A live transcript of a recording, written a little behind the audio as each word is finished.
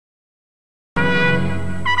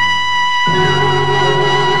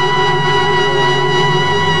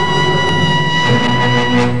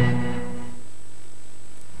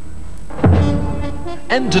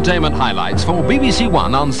Entertainment highlights for BBC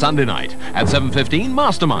One on Sunday night. At 7:15,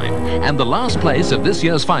 Mastermind. And the last place of this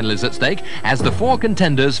year's final is at stake as the four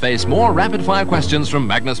contenders face more rapid-fire questions from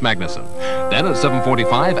Magnus Magnusson. Then at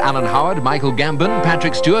 7:45, Alan Howard, Michael Gambon,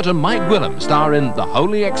 Patrick Stewart and Mike Gwilym star in The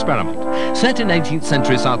Holy Experiment. Set in 18th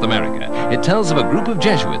century South America, it tells of a group of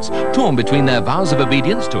Jesuits torn between their vows of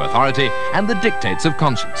obedience to authority and the dictates of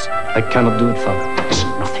conscience. I cannot do it, Father. There's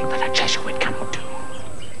nothing that a Jesuit cannot do.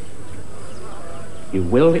 You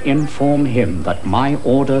will inform him that my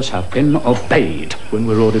orders have been obeyed. When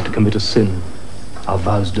we're ordered to commit a sin, our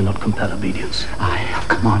vows do not compel obedience. I have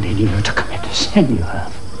commanded you to commit a sin. You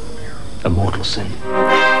have. A mortal sin.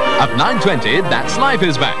 At 9:20, That's Life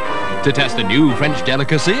is back. To test a new French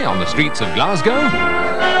delicacy on the streets of Glasgow.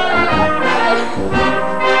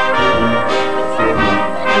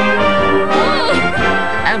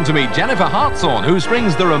 And to meet Jennifer Hartshorn, who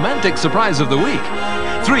springs the romantic surprise of the week.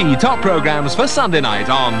 3 top programmes for Sunday night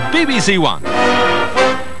on BBC One.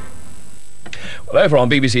 Well, over on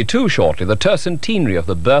BBC2 shortly, the tercentenary of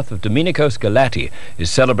the birth of Domenico Scarlatti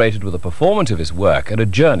is celebrated with a performance of his work and a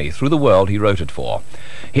journey through the world he wrote it for.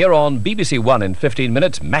 Here on BBC One in 15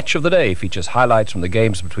 minutes, Match of the Day features highlights from the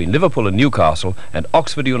games between Liverpool and Newcastle and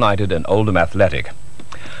Oxford United and Oldham Athletic.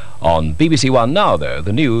 On BBC One now, though,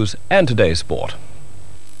 the news and today's sport.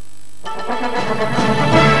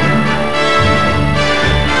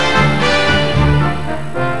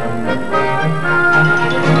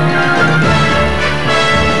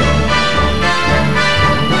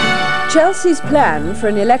 Chelsea's plan for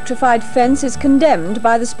an electrified fence is condemned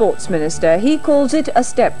by the sports minister. He calls it a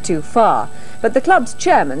step too far. But the club's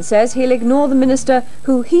chairman says he'll ignore the minister,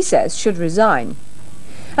 who he says should resign.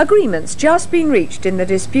 Agreement's just been reached in the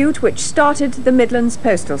dispute which started the Midlands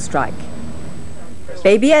postal strike.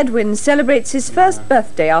 Baby Edwin celebrates his first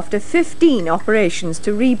birthday after 15 operations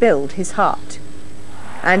to rebuild his heart.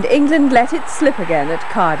 And England let it slip again at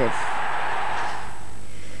Cardiff.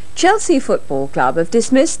 Chelsea Football Club have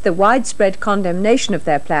dismissed the widespread condemnation of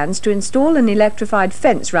their plans to install an electrified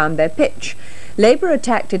fence round their pitch. Labour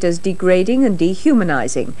attacked it as degrading and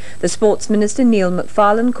dehumanising. The Sports Minister Neil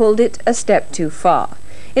McFarlane called it a step too far.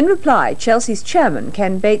 In reply, Chelsea's chairman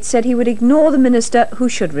Ken Bates said he would ignore the minister, who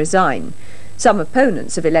should resign. Some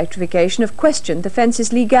opponents of electrification have questioned the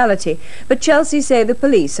fence's legality, but Chelsea say the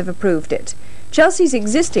police have approved it. Chelsea's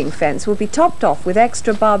existing fence will be topped off with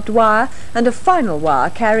extra barbed wire and a final wire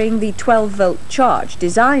carrying the 12-volt charge,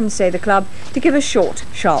 designed, say the club, to give a short,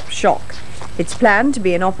 sharp shock. It's planned to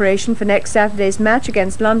be in operation for next Saturday's match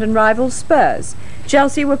against London rivals Spurs.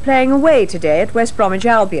 Chelsea were playing away today at West Bromwich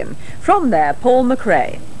Albion. From there, Paul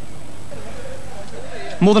McRae.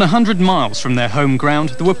 More than 100 miles from their home ground,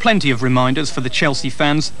 there were plenty of reminders for the Chelsea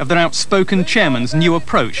fans of their outspoken chairman's new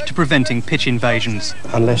approach to preventing pitch invasions.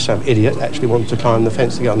 Unless some idiot actually wants to climb the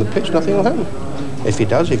fence to get on the pitch, nothing will happen. If he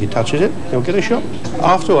does, if he touches it, he'll get a shot.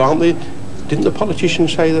 After all, didn't the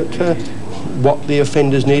politicians say that what the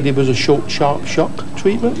offenders needed was a short, sharp shock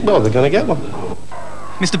treatment? Well, they're going to get one.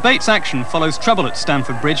 Mr Bates' action follows trouble at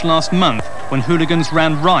Stamford Bridge last month when hooligans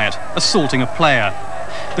ran riot, assaulting a player.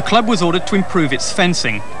 The club was ordered to improve its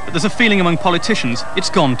fencing, but there's a feeling among politicians it's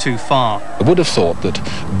gone too far. I would have thought that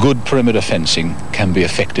good perimeter fencing can be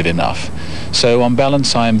effective enough. So on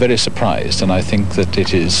balance I am very surprised, and I think that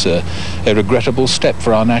it is a regrettable step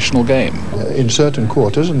for our national game. In certain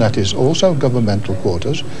quarters, and that is also governmental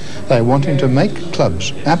quarters, they're wanting to make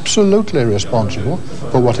clubs absolutely responsible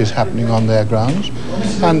for what is happening on their grounds,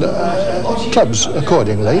 and clubs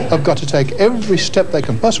accordingly have got to take every step they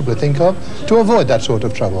can possibly think of to avoid that sort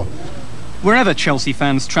of trouble. Wherever Chelsea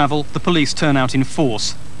fans travel, the police turn out in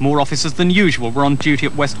force. More officers than usual were on duty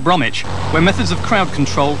at West Bromwich, where methods of crowd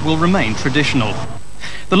control will remain traditional.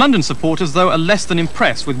 The London supporters, though, are less than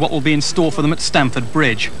impressed with what will be in store for them at Stamford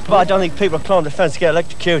Bridge. Well, I don't think people are climbing the fence to get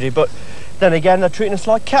electrocuted, but then again, they're treating us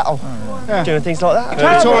like cattle, doing things like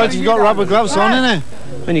that. It's all right if you've got rubber gloves on, isn't it?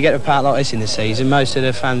 When you get to a park like this in the season, most of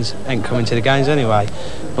the fans ain't coming to the games anyway.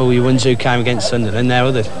 All your ones who came against Sunderland, they're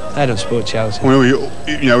others. They don't support Chelsea. Well, all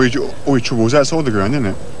your trouble's outside the ground, isn't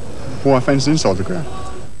it? Why fence inside the ground?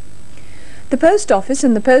 The Post Office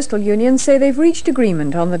and the Postal Union say they've reached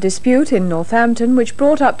agreement on the dispute in Northampton, which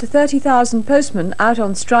brought up to 30,000 postmen out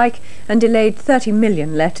on strike and delayed 30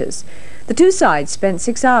 million letters. The two sides spent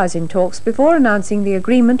 6 hours in talks before announcing the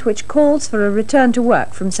agreement, which calls for a return to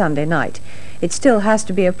work from Sunday night. It still has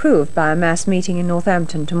to be approved by a mass meeting in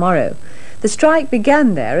Northampton tomorrow. The strike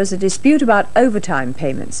began there as a dispute about overtime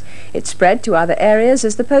payments. It spread to other areas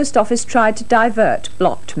as the Post Office tried to divert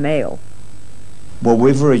blocked mail. Well,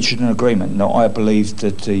 we've reached an agreement that I believe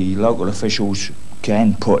that the local officials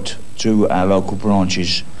can put to our local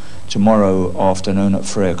branches tomorrow afternoon at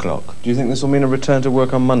 3 o'clock. Do you think this will mean a return to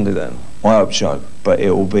work on Monday then? I hope so, but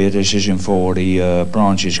it will be a decision for the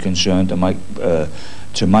branches concerned to make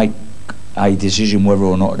a decision whether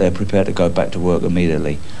or not they're prepared to go back to work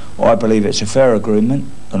immediately. I believe it's a fair agreement,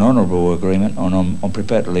 an honourable agreement, and I'm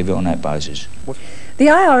prepared to leave it on that basis. The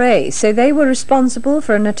IRA say they were responsible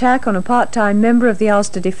for an attack on a part-time member of the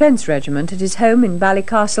Ulster Defence Regiment at his home in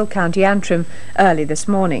Ballycastle, County Antrim, early this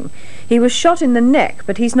morning. He was shot in the neck,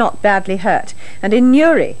 but he's not badly hurt. And in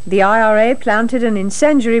Newry, the IRA planted an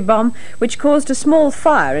incendiary bomb which caused a small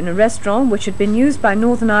fire in a restaurant which had been used by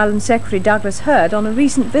Northern Ireland Secretary Douglas Hurd on a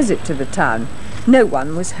recent visit to the town. No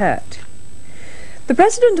one was hurt. The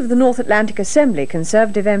President of the North Atlantic Assembly,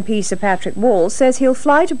 Conservative MP Sir Patrick Wall, says he'll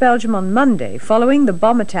fly to Belgium on Monday following the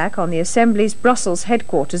bomb attack on the Assembly's Brussels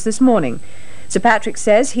headquarters this morning. Sir Patrick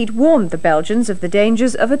says he'd warned the Belgians of the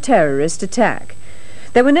dangers of a terrorist attack.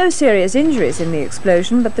 There were no serious injuries in the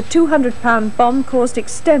explosion, but the £200 bomb caused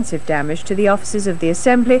extensive damage to the offices of the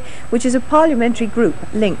Assembly, which is a parliamentary group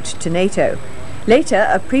linked to NATO. Later,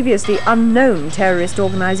 a previously unknown terrorist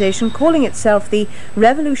organisation calling itself the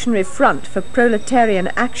Revolutionary Front for Proletarian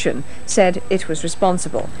Action said it was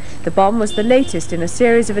responsible. The bomb was the latest in a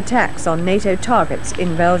series of attacks on NATO targets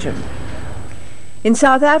in Belgium. In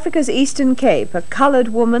South Africa's Eastern Cape, a coloured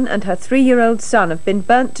woman and her 3-year-old son have been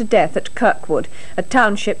burnt to death at Kirkwood, a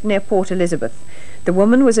township near Port Elizabeth. The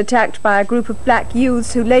woman was attacked by a group of black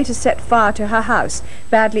youths who later set fire to her house,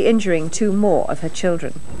 badly injuring 2 more of her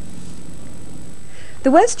children. The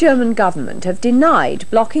West German government have denied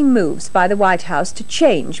blocking moves by the White House to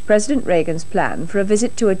change President Reagan's plan for a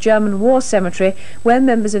visit to a German war cemetery where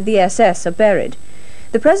members of the SS are buried.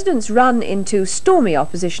 The president's run into stormy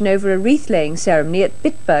opposition over a wreath-laying ceremony at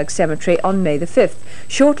Bitburg Cemetery on May the 5th,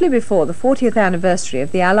 shortly before the 40th anniversary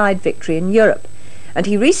of the Allied victory in Europe. And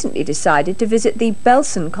he recently decided to visit the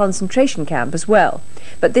Belsen concentration camp as well.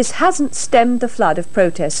 But this hasn't stemmed the flood of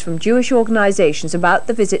protests from Jewish organisations about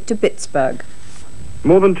the visit to Bitburg.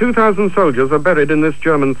 More than 2,000 soldiers are buried in this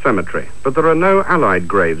German cemetery, but there are no Allied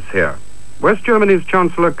graves here. West Germany's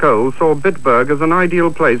Chancellor Kohl saw Bitburg as an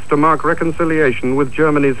ideal place to mark reconciliation with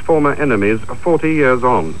Germany's former enemies 40 years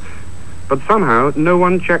on. But somehow no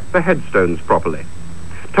one checked the headstones properly.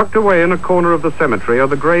 Tucked away in a corner of the cemetery are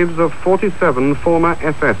the graves of 47 former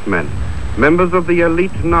SS men, members of the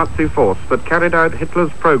elite Nazi force that carried out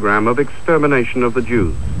Hitler's program of extermination of the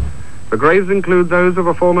Jews. The graves include those of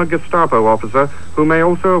a former Gestapo officer who may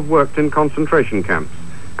also have worked in concentration camps,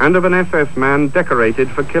 and of an SS man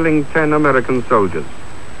decorated for killing 10 American soldiers.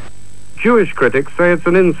 Jewish critics say it's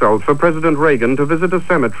an insult for President Reagan to visit a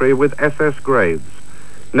cemetery with SS graves.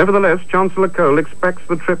 Nevertheless, Chancellor Kohl expects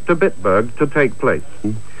the trip to Bitburg to take place.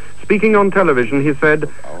 Speaking on television, he said,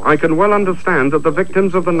 "I can well understand that the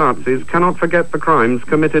victims of the Nazis cannot forget the crimes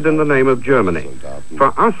committed in the name of Germany.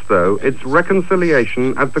 For us, though, it's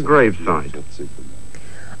reconciliation at the graveside."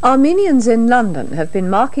 Armenians in London have been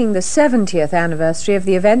marking the 70th anniversary of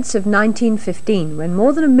the events of 1915, when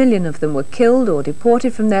more than 1 million of them were killed or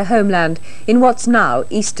deported from their homeland in what's now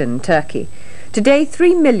eastern Turkey. Today,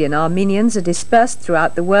 3 million Armenians are dispersed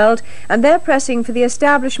throughout the world, and they're pressing for the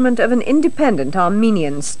establishment of an independent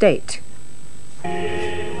Armenian state.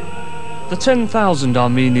 The 10,000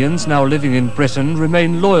 Armenians now living in Britain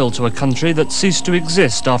remain loyal to a country that ceased to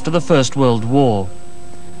exist after the First World War.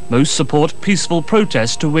 Most support peaceful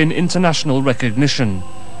protest to win international recognition,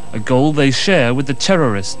 a goal they share with the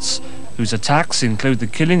terrorists, whose attacks include the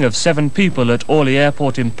killing of 7 people at Orly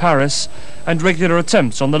Airport in Paris and regular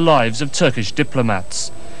attempts on the lives of Turkish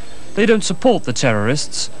diplomats. They don't support the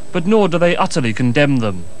terrorists, but nor do they utterly condemn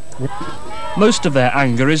them. Most of their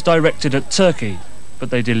anger is directed at Turkey, but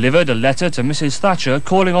they delivered a letter to Mrs. Thatcher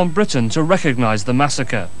calling on Britain to recognise the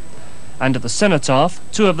massacre. And at the cenotaph,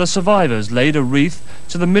 2 of the survivors laid a wreath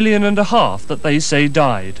to the 1.5 million that they say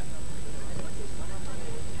died.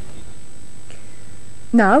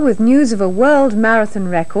 Now, with news of a world marathon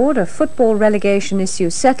record, a football relegation issue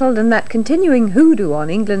settled, and that continuing hoodoo on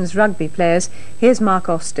England's rugby players, here's Mark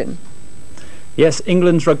Austin. Yes,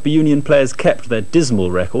 England's rugby union players kept their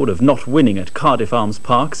dismal record of not winning at Cardiff Arms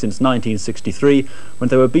Park since 1963, when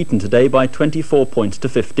they were beaten today by 24 points to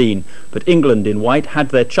 15. But England in white had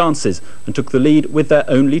their chances and took the lead with their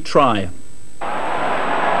only try.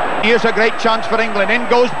 Here's a great chance for England. In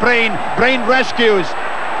goes Brain. Brain rescues.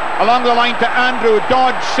 Along the line to Andrew,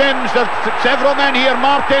 Dodge, Sims, there's several men here,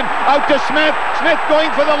 Martin, out to Smith, Smith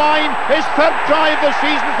going for the line, his 3rd try of the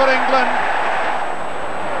season for England.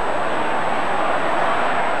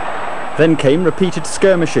 Then came repeated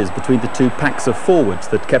skirmishes between the 2 packs of forwards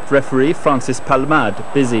that kept referee Francis Palmade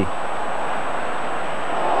busy.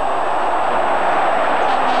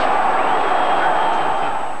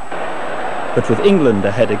 But with England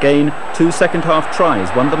ahead again, 2 second-half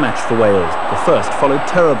tries won the match for Wales. The first followed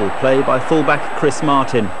terrible play by fullback Chris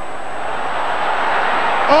Martin.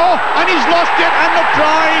 Oh, and he's lost it, and the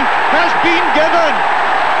try has been given.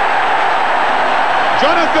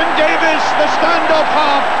 Jonathan Davies, the stand-up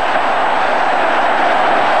half.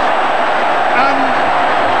 And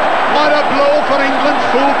what a blow for England's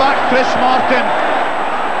fullback Chris Martin.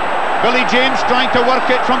 Billy James trying to work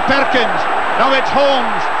it from Perkins. Now it's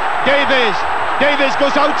Holmes. Davies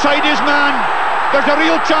goes outside his man. There's a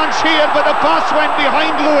real chance here, but the pass went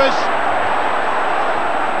behind Lewis.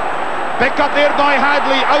 Pick up there by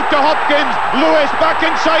Hadley, out to Hopkins. Lewis back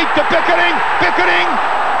inside to Pickering. Pickering,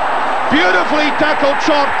 beautifully tackled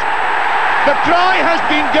short. The try has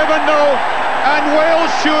been given now, and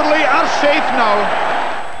Wales surely are safe now.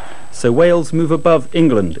 So Wales move above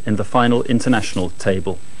England in the final international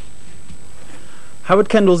table. Howard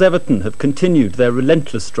Kendall's Everton have continued their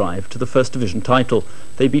relentless drive to the First Division title.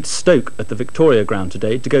 They beat Stoke at the Victoria Ground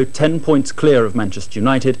today to go 10 points clear of Manchester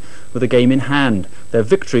United with a game in hand. Their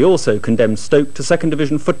victory also condemned Stoke to Second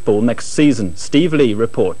Division football next season. Steve Lee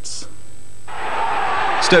reports.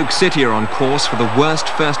 Stoke City are on course for the worst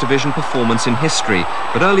First Division performance in history,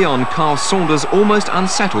 but early on Carl Saunders almost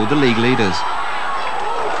unsettled the league leaders.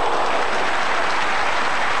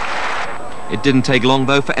 It didn't take long,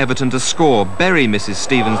 though, for Everton to score. Berry misses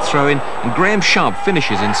Stevens' throw-in, and Graham Sharp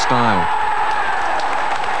finishes in style.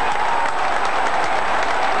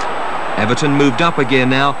 Everton moved up a gear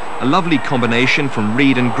now. A lovely combination from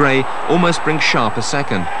Reed and Gray almost brings Sharp a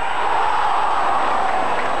second.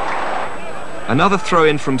 Another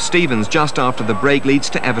throw-in from Stevens just after the break leads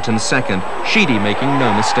to Everton's second. Sheedy making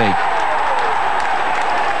no mistake.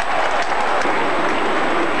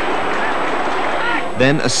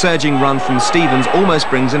 Then a surging run from Stevens almost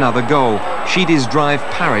brings another goal. Sheedy's drive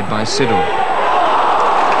parried by Siddle.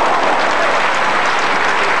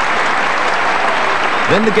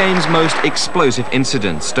 Then the game's most explosive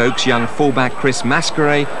incident. Stoke's young fullback Chris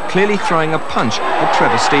Masqueray clearly throwing a punch at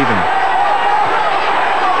Trevor Stephen.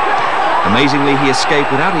 Amazingly, he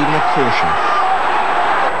escaped without even a caution.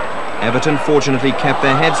 Everton fortunately kept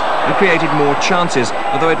their heads and created more chances,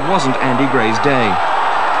 although it wasn't Andy Gray's day.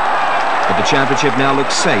 But the championship now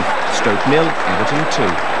looks safe. Stoke 0, Everton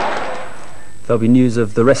 2. There'll be news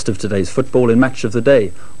of the rest of today's football in Match of the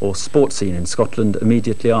Day or Sports Scene in Scotland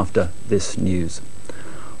immediately after this news.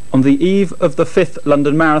 On the eve of the 5th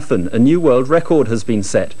London Marathon, a new world record has been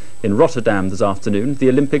set. In Rotterdam this afternoon, the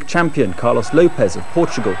Olympic champion Carlos Lopez of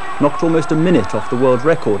Portugal knocked almost a minute off the world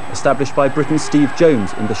record established by Britain's Steve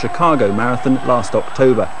Jones in the Chicago Marathon last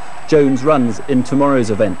October. Jones runs in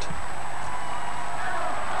tomorrow's event.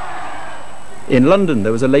 In London,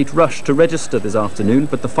 there was a late rush to register this afternoon,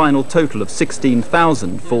 but the final total of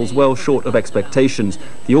 16,000 falls well short of expectations.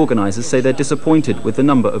 The organisers say they're disappointed with the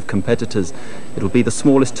number of competitors. It'll be the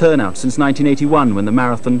smallest turnout since 1981 when the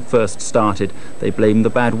marathon first started. They blame the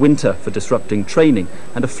bad winter for disrupting training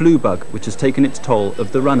and a flu bug which has taken its toll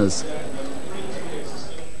of the runners.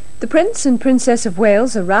 The Prince and Princess of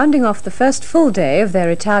Wales are rounding off the first full day of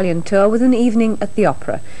their Italian tour with an evening at the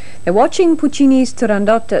opera. They're watching Puccini's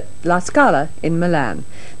Turandot at La Scala in Milan.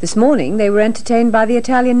 This morning they were entertained by the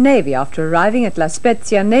Italian Navy after arriving at La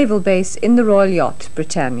Spezia naval base in the Royal Yacht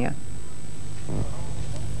Britannia.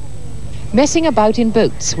 Messing about in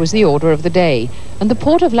boats was the order of the day, and the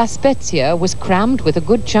port of La Spezia was crammed with a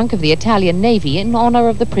good chunk of the Italian Navy in honour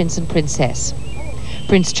of the Prince and Princess.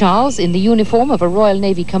 Prince Charles in the uniform of a Royal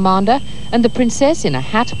Navy commander and the Princess in a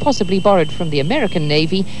hat possibly borrowed from the American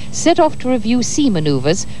Navy set off to review sea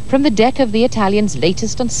manoeuvres from the deck of the Italian's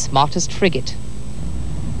latest and smartest frigate.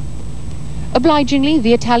 Obligingly,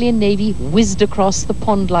 the Italian Navy whizzed across the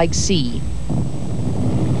pond-like sea,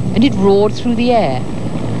 and it roared through the air.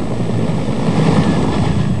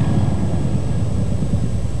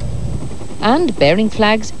 And, bearing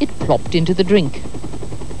flags, it plopped into the drink.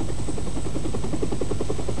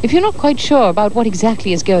 If you're not quite sure about what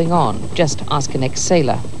exactly is going on, just ask an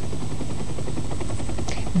ex-sailor.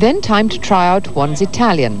 Then time to try out one's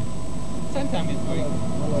Italian.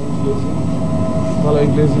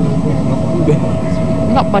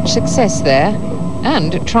 Not much success there.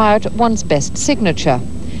 And try out one's best signature.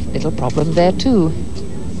 Little problem there too.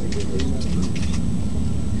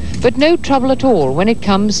 But no trouble at all when it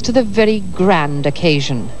comes to the very grand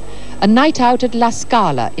occasion. A night out at La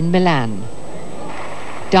Scala in Milan.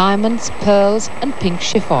 Diamonds, pearls and pink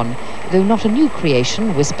chiffon, though not a new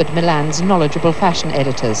creation, whispered Milan's knowledgeable fashion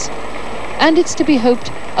editors. And it's to be hoped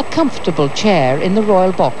a comfortable chair in the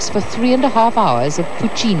royal box for 3.5 hours of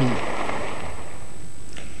Puccini.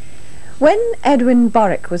 When Edwin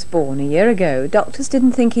Borwick was born a year ago, doctors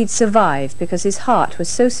didn't think he'd survive because his heart was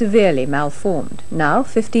so severely malformed. Now,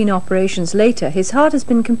 15 operations later, his heart has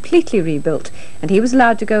been completely rebuilt and he was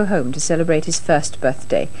allowed to go home to celebrate his first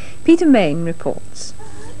birthday. Peter Main reports.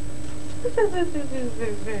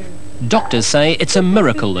 Doctors say it's a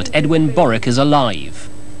miracle that Edwin Borwick is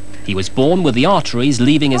alive. He was born with the arteries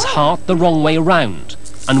leaving his heart the wrong way round,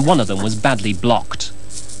 and one of them was badly blocked.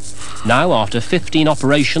 Now, after 15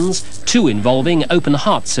 operations, 2 involving open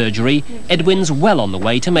heart surgery, Edwin's well on the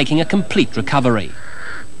way to making a complete recovery.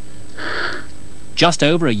 Just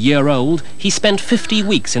over a year old, he spent 50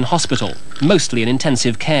 weeks in hospital, mostly in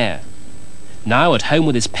intensive care. Now, at home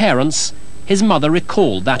with his parents, his mother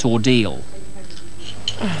recalled that ordeal.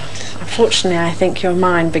 Unfortunately, I think your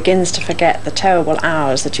mind begins to forget the terrible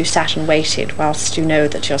hours that you sat and waited whilst you know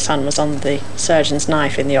that your son was on the surgeon's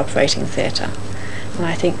knife in the operating theatre. And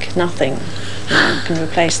I think nothing can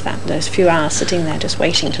replace that, those few hours sitting there just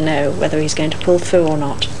waiting to know whether he's going to pull through or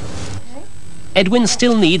not. Edwin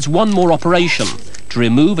still needs one more operation to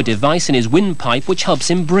remove a device in his windpipe which helps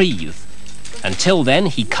him breathe. Until then,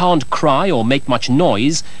 he can't cry or make much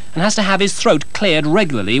noise and has to have his throat cleared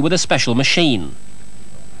regularly with a special machine.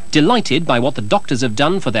 Delighted by what the doctors have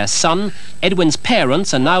done for their son, Edwin's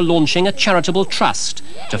parents are now launching a charitable trust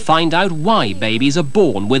to find out why babies are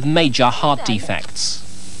born with major heart defects.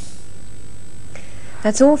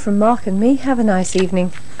 That's all from Mark and me. Have a nice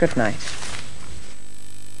evening. Good night.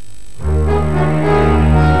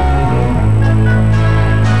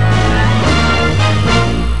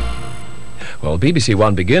 Well, BBC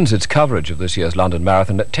One begins its coverage of this year's London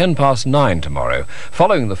Marathon at 9:10 tomorrow,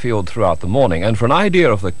 following the field throughout the morning. And for an idea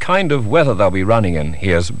of the kind of weather they'll be running in,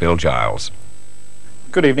 here's Bill Giles.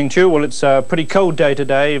 Good evening to you. Well, it's a pretty cold day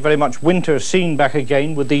today, very much winter scene back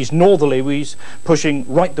again with these northerly winds pushing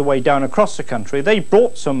right the way down across the country. They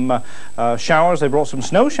brought some showers, they brought some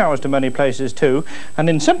snow showers to many places too, and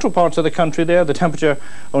in central parts of the country there the temperature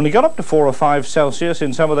only got up to 4 or 5 Celsius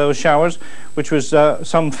in some of those showers, which was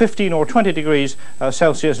some 15 or 20 degrees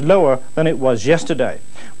Celsius lower than it was yesterday.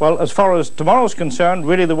 Well, as far as tomorrow's concerned,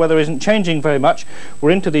 really the weather isn't changing very much.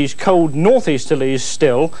 We're into these cold northeasterlies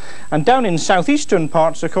still, and down in southeastern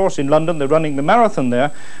parts, of course, in London, they're running the marathon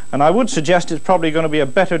there, and I would suggest it's probably going to be a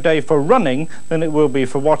better day for running than it will be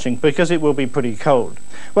for watching, because it will be pretty cold.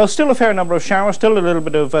 Well, still a fair number of showers, still a little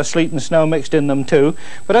bit of sleet and snow mixed in them too,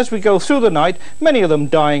 but as we go through the night, many of them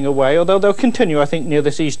dying away, although they'll continue, I think, near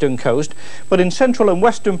this eastern coast, but in central and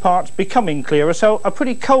western parts becoming clearer, so a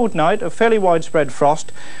pretty cold night of fairly widespread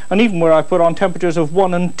frost, and even where I put on temperatures of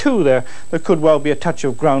 1 and 2 there could well be a touch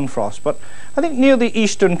of ground frost. But I think near the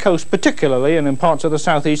eastern coast particularly, and in parts of the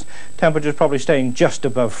southeast, temperatures probably staying just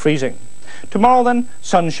above freezing. Tomorrow then,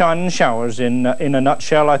 sunshine and showers in a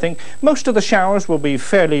nutshell, I think. Most of the showers will be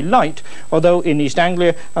fairly light, although in East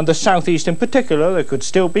Anglia and the southeast in particular there could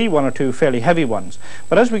still be 1 or 2 fairly heavy ones.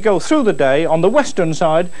 But as we go through the day, on the western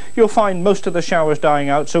side, you'll find most of the showers dying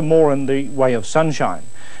out, so more in the way of sunshine.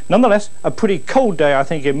 Nonetheless, a pretty cold day, I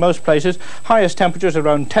think, in most places. Highest temperatures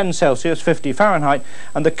around 10 Celsius, 50 Fahrenheit,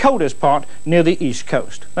 and the coldest part near the east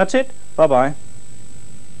coast. That's it. Bye-bye.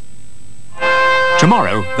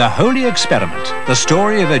 Tomorrow, The Holy Experiment, the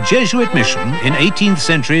story of a Jesuit mission in 18th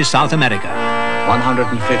century South America.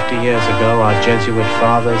 150 years ago, our Jesuit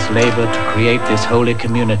fathers labored to create this holy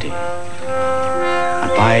community.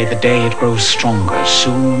 And by the day it grows stronger,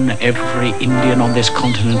 soon every Indian on this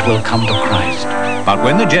continent will come to Christ. But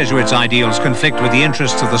when the Jesuits' ideals conflict with the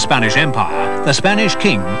interests of the Spanish Empire, the Spanish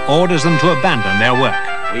king orders them to abandon their work.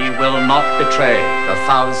 We will not betray the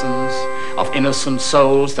thousands of innocent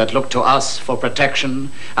souls that look to us for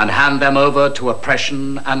protection and hand them over to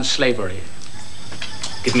oppression and slavery.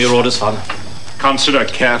 Give me your orders, Father. Consider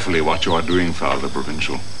carefully what you are doing, Father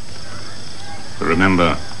Provincial.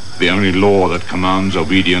 Remember, the only law that commands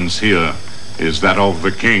obedience here is that of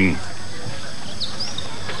the king.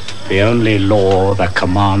 The only law that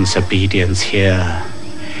commands obedience here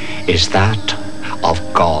is that of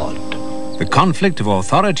God. The conflict of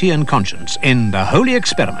authority and conscience in The Holy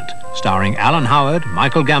Experiment, starring Alan Howard,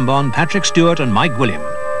 Michael Gambon, Patrick Stewart and Mike William.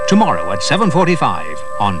 Tomorrow at 7:45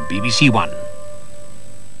 on BBC One.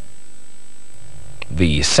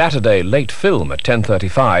 The Saturday late film at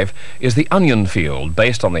 10:35 is The Onion Field,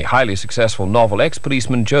 based on the highly successful novel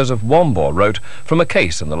ex-policeman Joseph Wombo wrote from a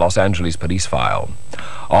case in the Los Angeles police file.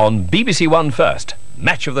 On BBC One first,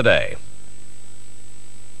 Match of the Day.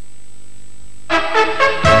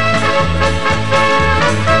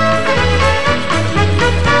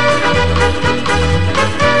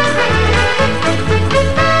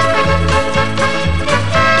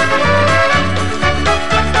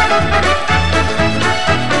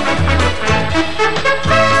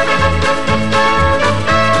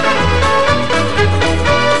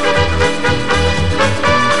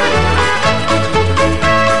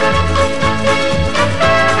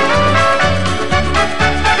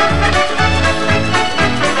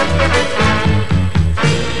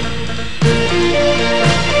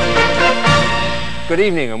 Good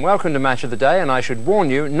evening and welcome to Match of the Day, and I should warn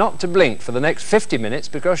you not to blink for the next 50 minutes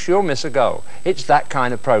because you'll miss a goal. It's that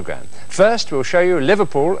kind of programme. First, we'll show you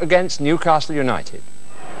Liverpool against Newcastle United.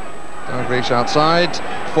 Dalglish outside,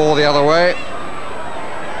 4 the other way.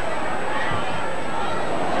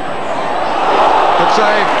 Good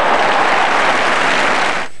save.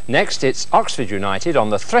 Next, it's Oxford United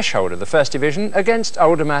on the threshold of the First Division against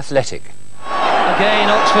Oldham Athletic. Again,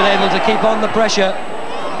 Oxford able to keep on the pressure.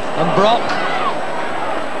 And Brock.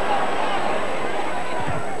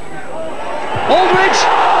 Aldridge!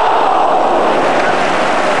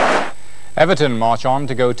 Everton march on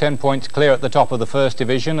to go 10 points clear at the top of the First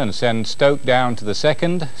Division and send Stoke down to the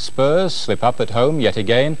second. Spurs slip up at home yet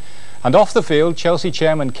again. And off the field, Chelsea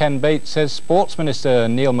chairman Ken Bates says Sports Minister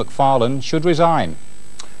Neil McFarlane should resign.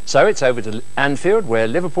 So it's over to Anfield, where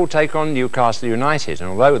Liverpool take on Newcastle United,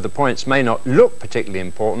 and although the points may not look particularly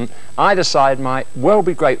important, either side might well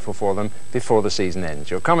be grateful for them before the season ends.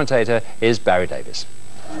 Your commentator is Barry Davis.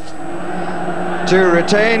 To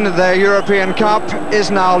retain their European Cup is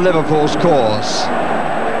now Liverpool's cause.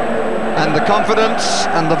 And the confidence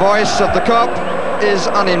and the voice of the Cup is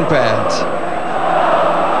unimpaired.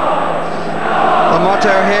 The motto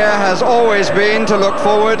here has always been to look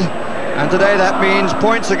forward, and today that means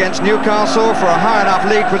points against Newcastle for a high enough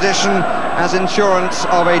league position as insurance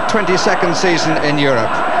of a 22nd season in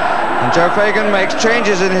Europe. And Joe Fagan makes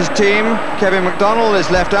changes in his team. Kevin McDonnell is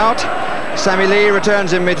left out. Sammy Lee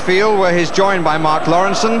returns in midfield, where he's joined by Mark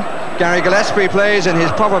Lawrenson. Gary Gillespie plays in his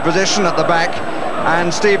proper position at the back,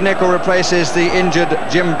 and Steve Nicol replaces the injured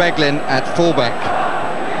Jim Beglin at fullback.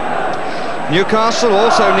 Newcastle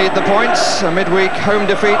also need the points. A midweek home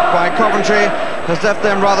defeat by Coventry has left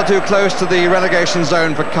them rather too close to the relegation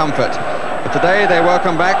zone for comfort. But today they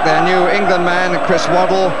welcome back their new England man, Chris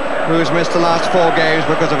Waddle, who's missed the last 4 games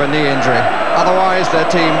because of a knee injury. Otherwise, their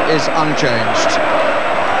team is unchanged.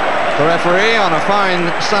 The referee on a fine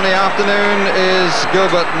sunny afternoon is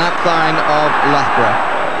Gilbert Napthine of Loughborough.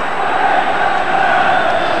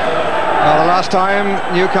 Now, the last time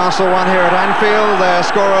Newcastle won here at Anfield, their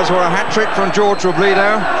scorers were a hat-trick from George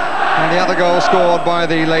Robledo and the other goal scored by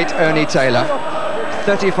the late Ernie Taylor.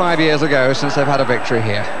 35 years ago since they've had a victory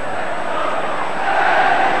here.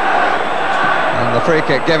 And the free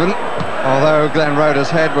kick given, although Glenn Roeder's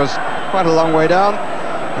head was quite a long way down,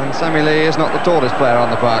 and Sammy Lee is not the tallest player on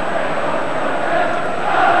the park.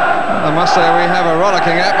 I must say we have a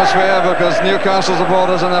rollicking atmosphere because Newcastle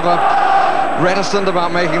supporters are never reticent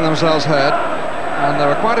about making themselves heard, and there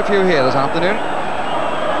are quite a few here this afternoon.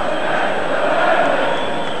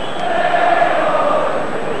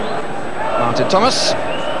 Martin Thomas.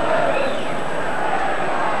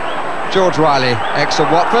 George Riley, ex of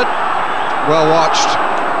Watford, well watched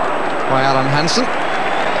by Alan Hansen.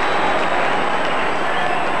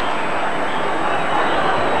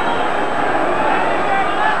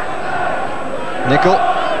 Nicol.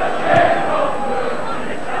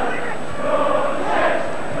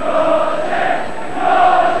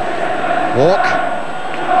 Walk.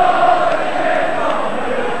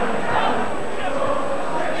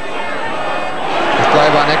 Good play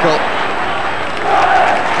by Nicol.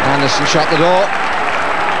 Anderson shut the door.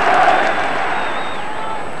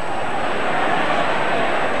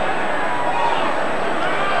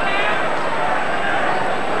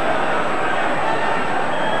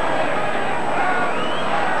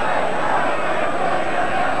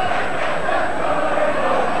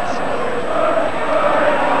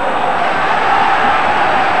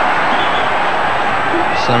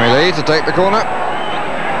 To take the corner.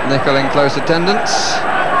 Nicol in close attendance.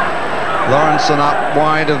 Lawrenson up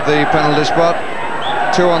wide of the penalty spot.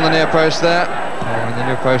 2 on the near post there, or in the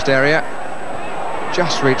near post area.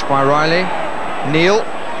 Just reached by Riley. Neal.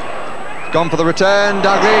 Gone for the return.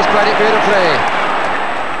 Dalglish played it beautifully.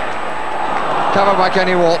 Covered by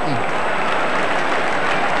Kenny Walton.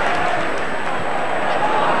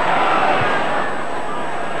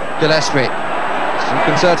 Gillespie. Some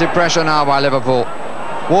concerted pressure now by Liverpool.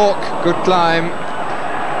 Walk, good climb,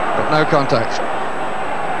 but no contact.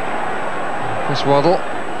 Chris Waddle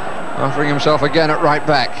offering himself again at right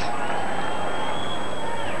back.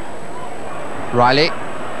 Riley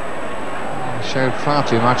showed far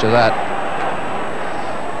too much of that.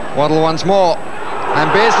 Waddle once more, and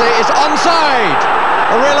Beardsley is onside.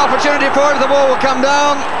 A real opportunity for him. The ball will come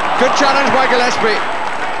down. Good challenge by Gillespie.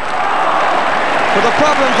 But the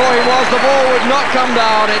problem for him was the ball would not come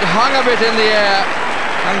down. It hung a bit in the air,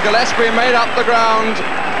 and Gillespie made up the ground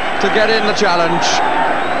to get in the challenge.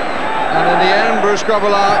 And in the end, Bruce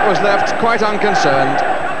Grobbelaar was left quite unconcerned.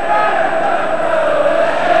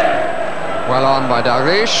 Well on by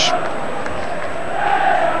Dalglish.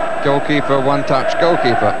 goalkeeper, one-touch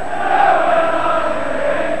goalkeeper.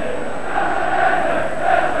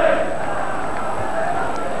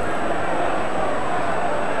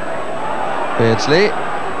 Beardsley,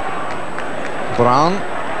 Brown,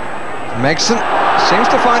 Megson seems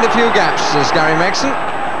to find a few gaps, says Gary Megson.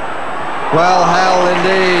 Well held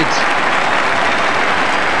indeed.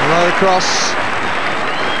 Low cross.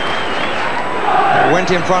 It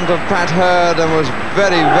went in front of Pat Hurd and was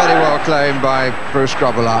very, very well claimed by Bruce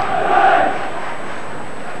Grobbelaar.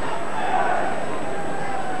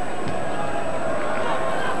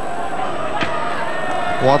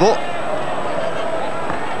 Waddle.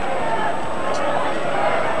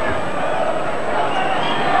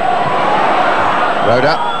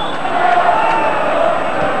 Rhoda.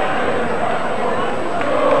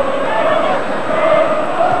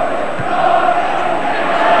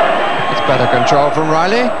 It's better control from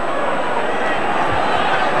Riley.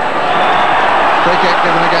 Free kick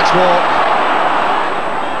given against Walk.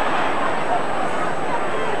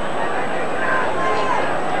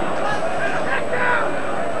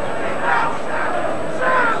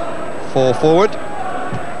 Four forward.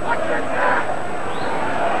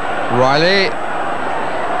 Riley.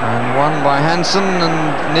 And won by Hansen,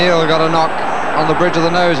 and Neil got a knock on the bridge of the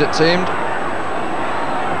nose, it seemed.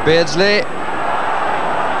 Beardsley.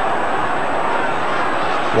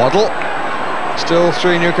 Waddle. Still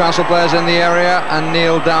three Newcastle players in the area, and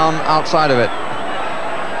Neil down outside of it.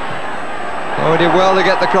 Oh, he did well to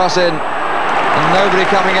get the cross in, and nobody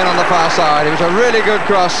coming in on the far side. It was a really good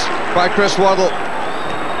cross by Chris Waddle.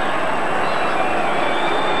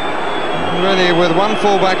 Really, with one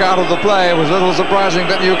full-back out of the play, it was a little surprising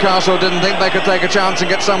that Newcastle didn't think they could take a chance and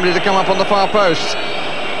get somebody to come up on the far post.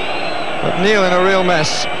 But Neil in a real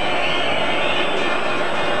mess.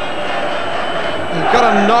 He got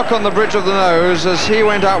a knock on the bridge of the nose as he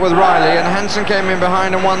went out with Riley, and Hansen came in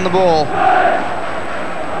behind and won the ball.